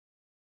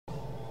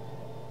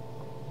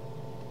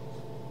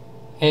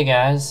Hey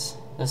guys,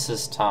 this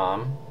is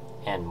Tom,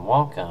 and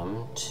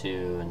welcome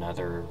to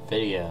another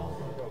video.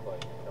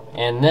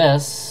 And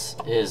this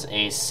is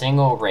a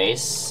single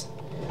race,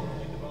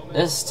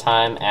 this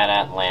time at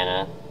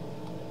Atlanta,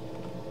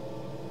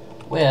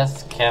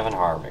 with Kevin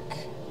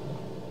Harvick.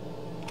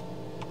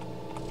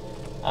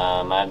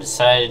 I've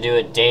decided to do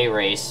a day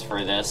race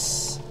for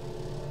this.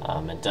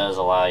 It does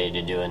allow you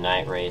to do a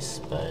night race,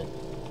 but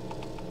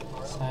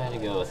I decided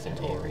to go with a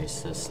day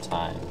race this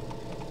time.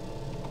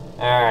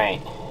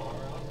 Alright.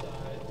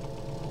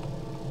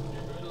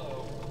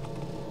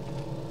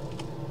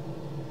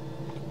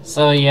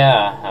 So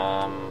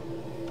yeah,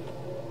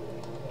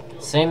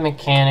 same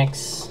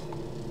mechanics,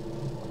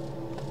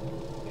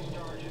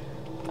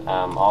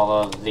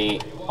 although the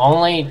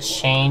only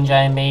change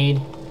I made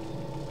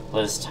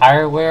was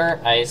tire wear.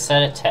 I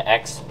set it to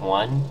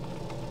X1,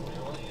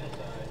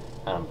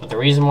 but the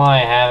reason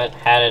why I haven't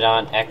had it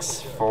on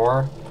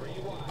X4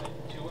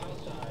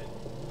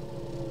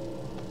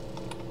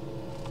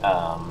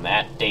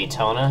 at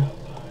Daytona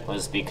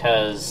was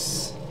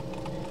because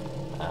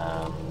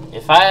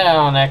if I had it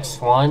on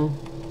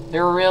X1,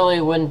 there really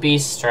wouldn't be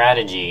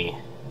strategy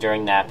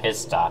during that pit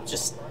stop.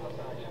 It'd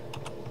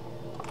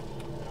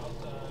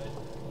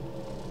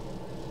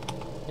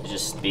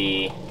just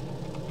be,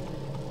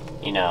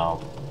 you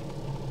know,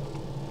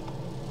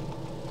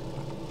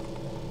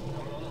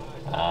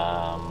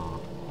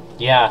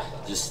 yeah,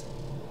 just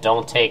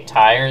don't take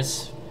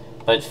tires,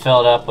 but fill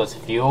it up with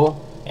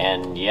fuel,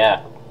 and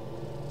yeah.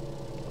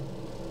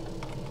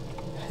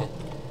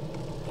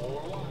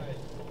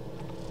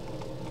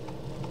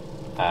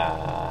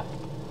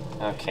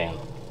 Okay.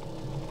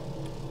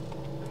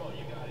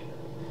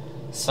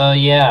 So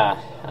yeah,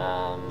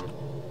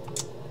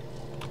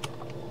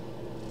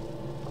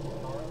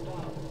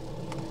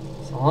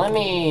 so let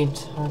me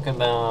talk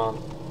about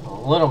a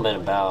little bit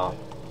about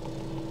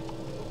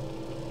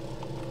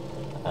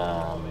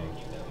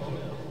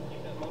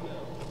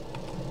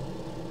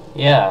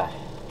yeah,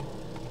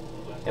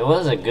 it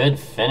was a good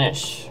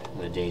finish,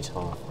 the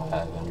Daytona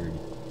 500.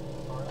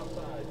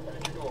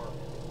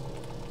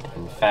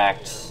 In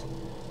fact,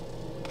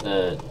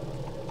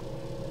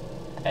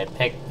 I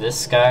picked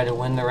this guy to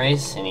win the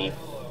race, and he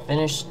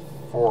finished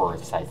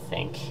 4th, I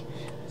think.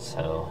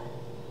 So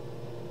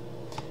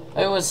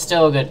it was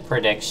still a good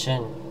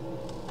prediction.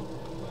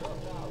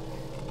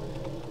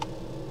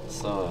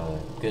 So a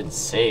good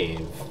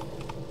save.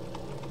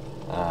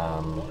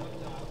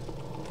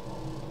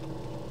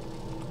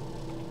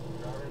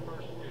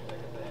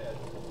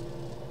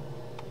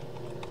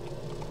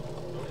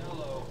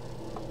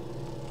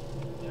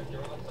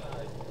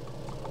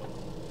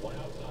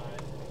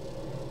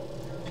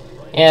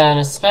 Yeah, and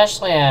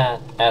especially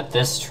at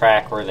this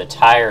track where the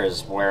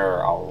tires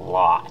wear a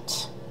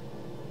lot.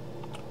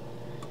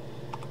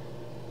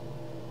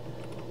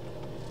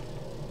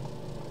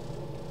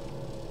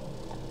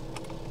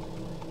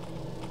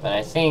 But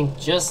I think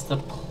just the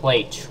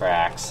plate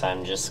tracks,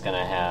 I'm just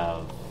gonna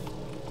have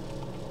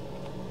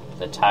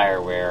the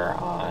tire wear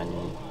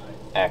on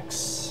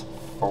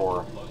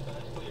X4.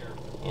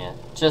 Yeah,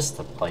 just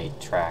the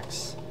plate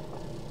tracks.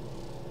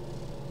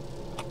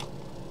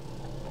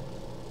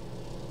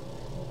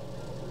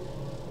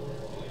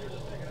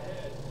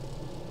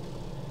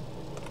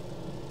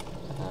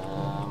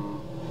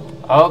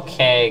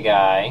 Okay,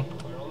 guy.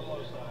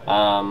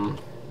 Well,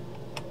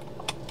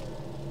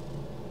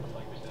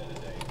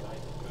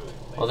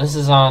 this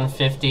is on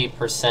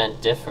 50%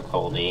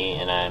 difficulty,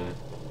 and I'm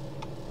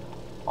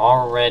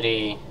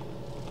already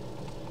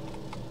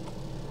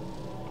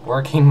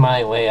working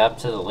my way up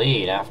to the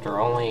lead after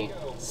only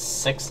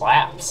 6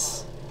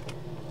 laps.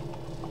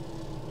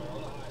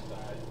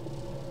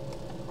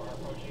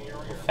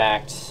 In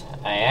fact,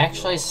 I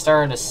actually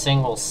started a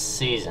single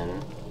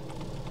season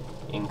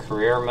in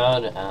career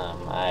mode.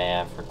 I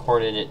have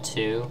recorded it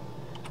too.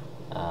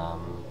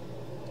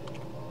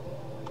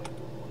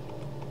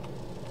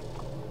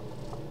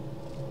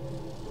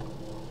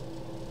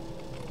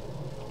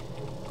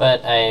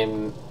 But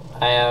I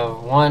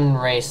have 1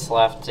 race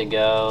left to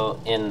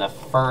go in the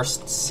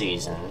first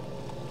season.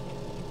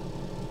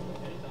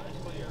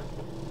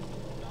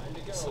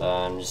 So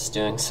I'm just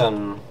doing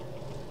some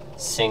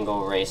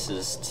single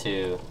races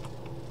too.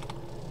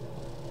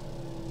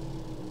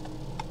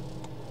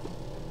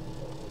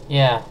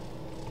 Yeah,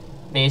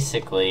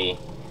 basically,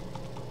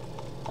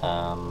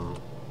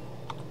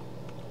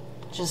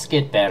 just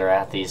get better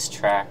at these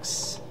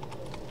tracks.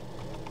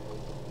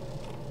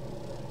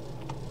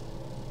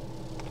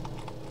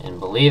 And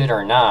believe it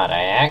or not,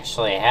 I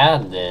actually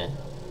had the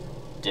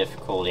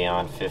difficulty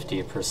on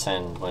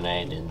 50% when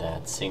I did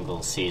that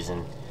single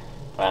season.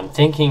 But I'm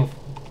thinking,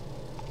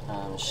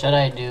 should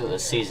I do a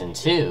season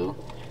 2?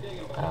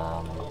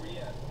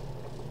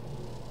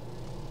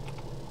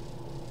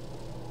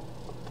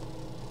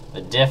 The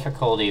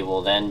difficulty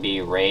will then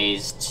be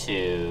raised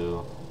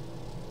to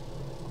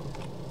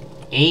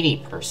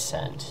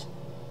 80%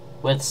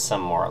 with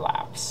some more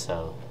laps,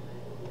 so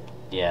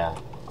yeah.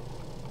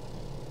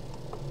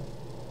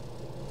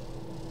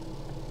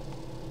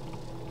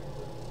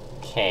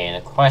 Okay,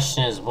 the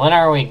question is, when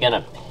are we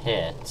gonna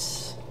pit?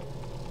 7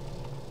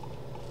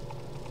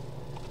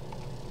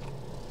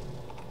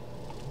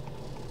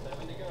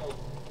 to go.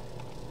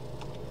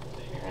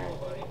 Save your fuel,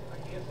 buddy. I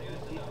can't say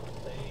this enough.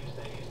 Save.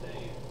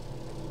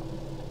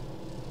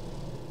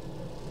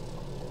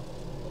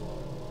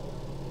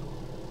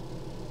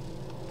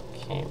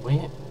 Okay,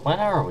 when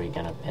are we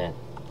gonna pit?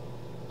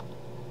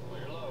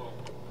 Clear low.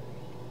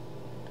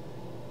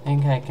 I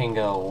think I can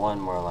go one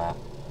more lap.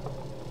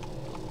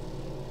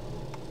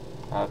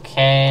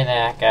 Okay,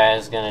 that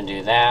guy's gonna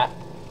do that.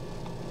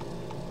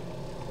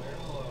 Clear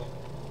to low.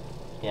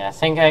 Yeah, I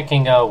think I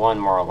can go one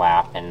more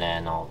lap and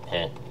then I'll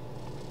pit.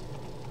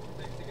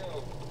 6 to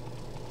go.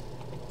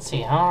 Let's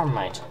see, how are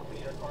my... We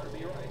need our car to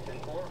be right.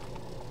 10-4.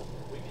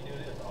 We can do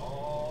this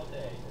all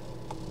day.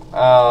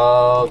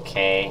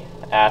 Okay,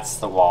 that's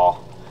the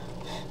wall.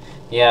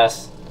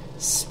 Yes,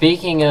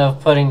 speaking of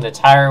putting the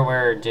tire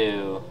wear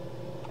to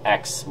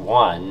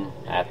X1,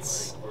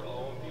 that's... We're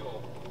low on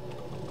fuel.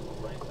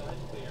 Right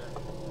side's clear.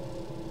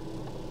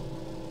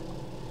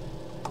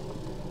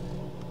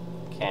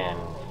 Okay, I'm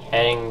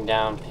heading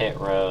down pit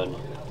road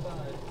Looking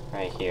outside.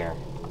 right here.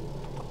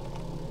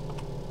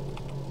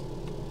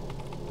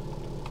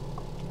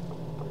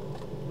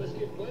 Let's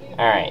get plenty of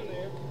Alright, fuel in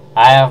there.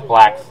 I have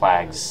black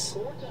flags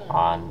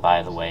on,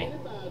 by the way.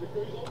 Stand by, the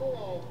crew's on the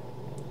wall.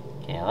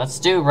 Okay, let's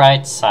do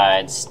right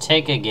sides,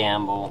 take a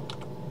gamble.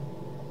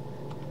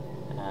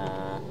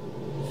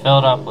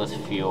 Filled up with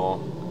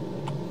fuel.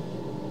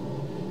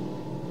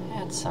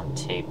 Add some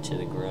tape to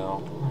the grill,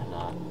 why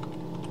not?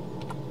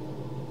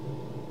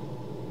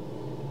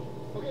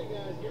 Okay,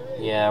 guys, get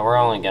ready. Yeah, we're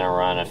only gonna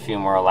run a few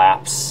more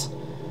laps.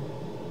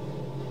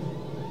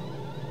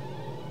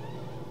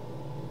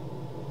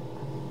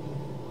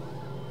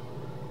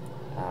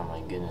 Oh my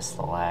goodness,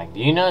 the lag.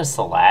 Do you notice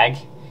the lag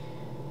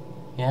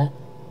yet?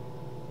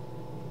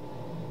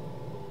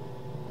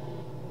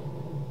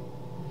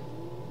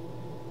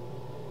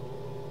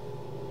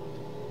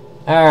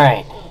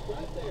 Alright. Stop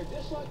right there,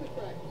 just like we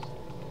practiced.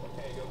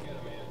 Okay, go get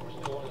him, man. We're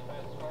still one of the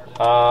fastest cars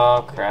in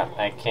Oh crap,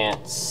 I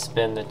can't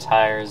spin the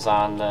tires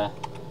on the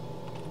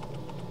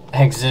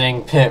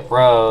exiting pit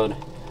road.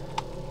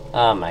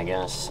 Oh my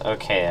goodness.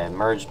 Okay, I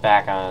merged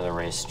back onto the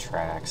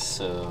racetrack,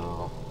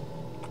 so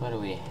what do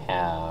we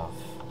have?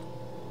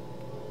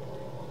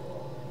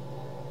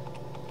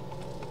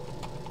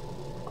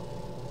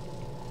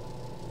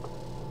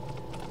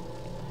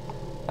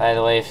 By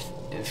the way,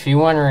 if you're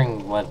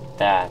wondering what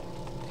that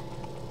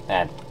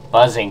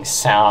buzzing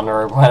sound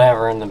or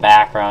whatever in the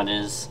background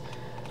is,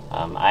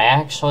 I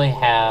actually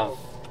have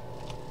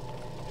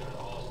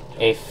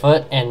a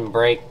foot and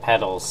brake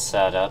pedals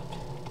set up.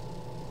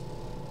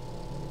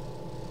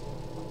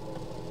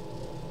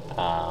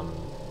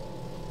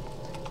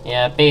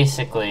 Yeah, it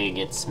basically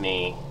gets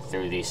me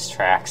through these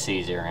tracks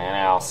easier, and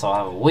I also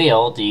have a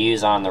wheel to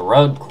use on the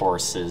road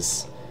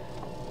courses.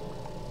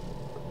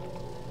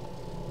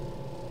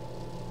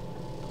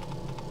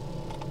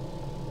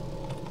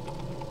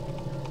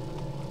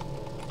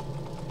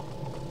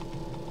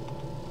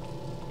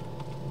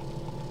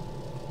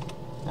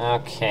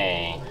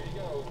 Okay. Ready to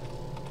go.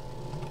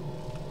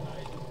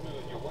 Nice and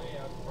smooth. You're way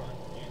out front.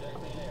 Use that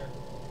clean air.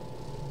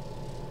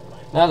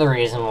 Another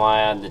reason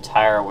why I had the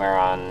tire wear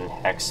on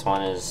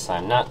X1 is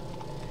I'm not...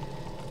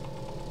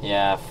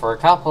 Yeah, for a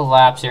couple of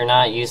laps you're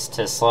not used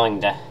to slowing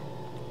down.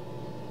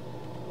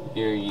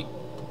 You're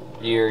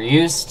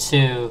used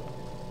to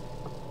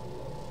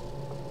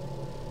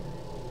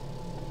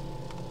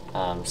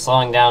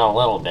slowing down a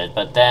little bit,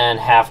 but then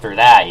after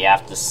that you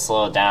have to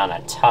slow down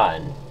a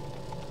ton.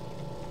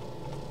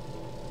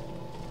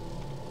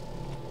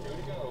 Here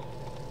we go.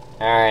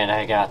 Alright,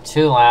 I got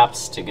 2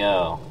 laps to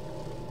go.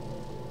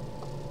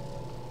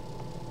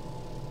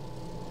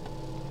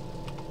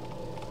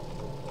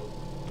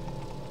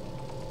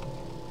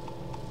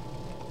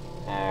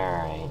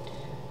 Alright.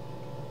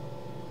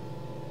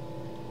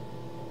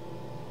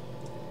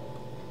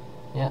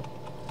 Yep.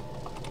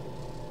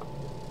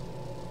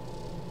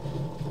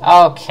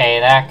 Okay,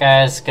 that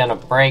guy's gonna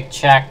brake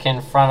check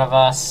in front of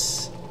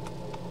us.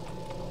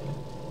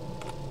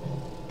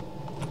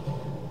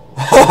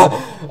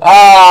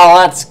 Oh,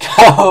 let's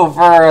go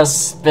for a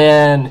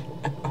spin.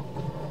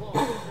 You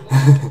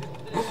have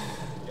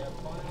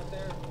fun out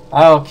there?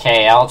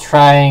 Okay, I'll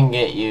try and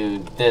get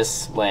you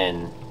this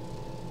win.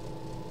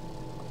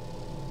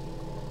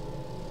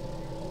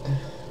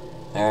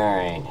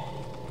 Alright.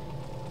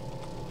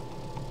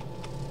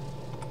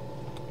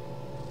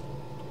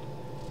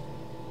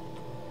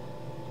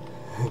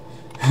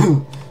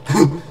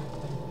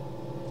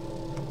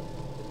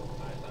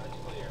 Eyeside's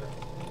clear.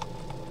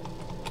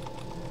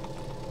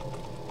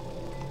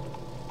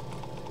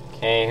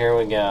 Okay, here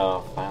we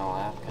go. Final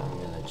lap coming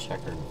to the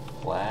checkered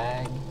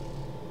flag.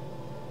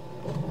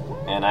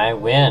 And I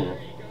win. There you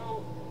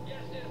go.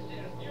 Yes,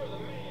 you're the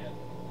man.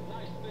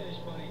 Nice finish,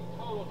 buddy.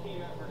 Total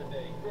team effort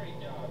today.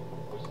 Great job.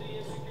 We'll see you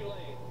in victory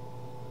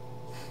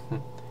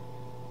lane.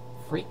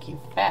 Freaky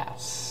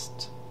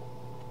fast.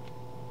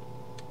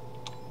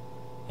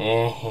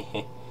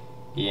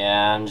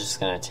 Yeah, I'm just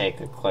gonna take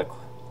a quick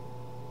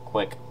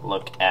quick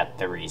look at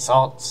the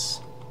results.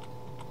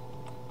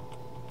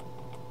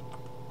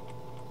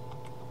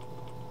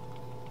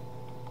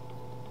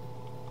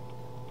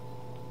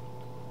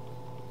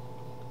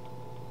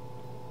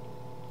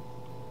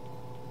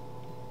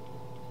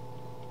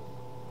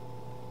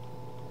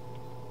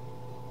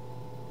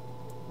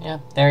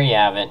 Yep, there you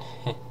have it.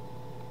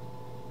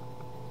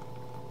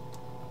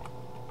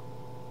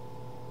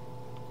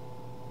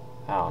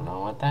 I don't know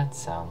what that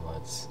sound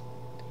was.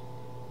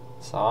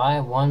 So I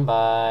won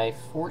by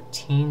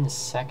 14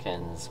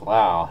 seconds.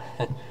 Wow.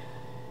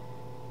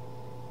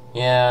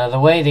 Yeah, the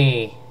way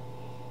the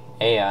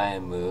AI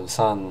moves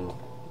on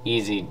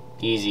easy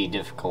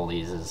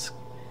difficulties is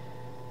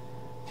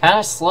kind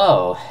of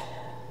slow.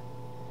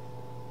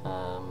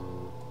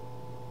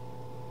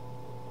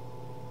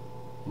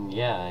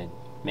 Yeah, I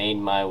made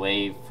my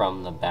way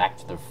from the back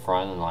to the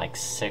front in like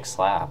 6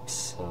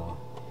 laps, so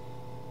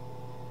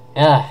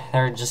yeah,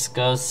 there it just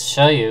goes to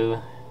show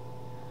you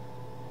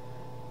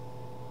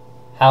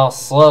how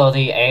slow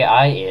the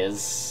AI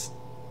is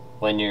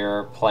when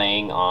you're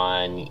playing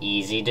on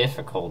easy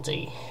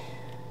difficulty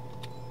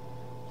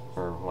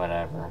or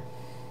whatever.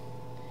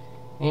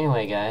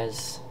 Anyway,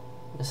 guys,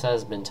 this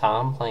has been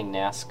Tom playing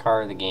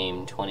NASCAR The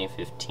Game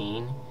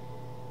 2015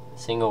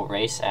 single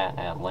race at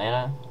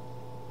Atlanta.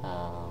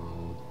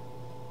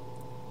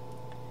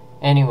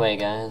 Anyway,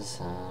 guys,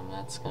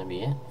 that's gonna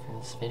be it for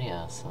this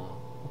video. So,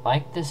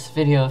 like this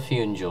video if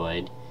you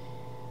enjoyed.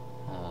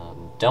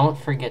 Don't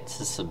forget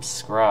to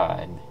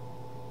subscribe,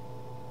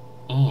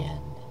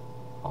 and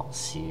I'll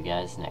see you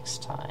guys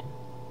next time.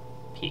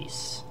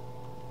 Peace.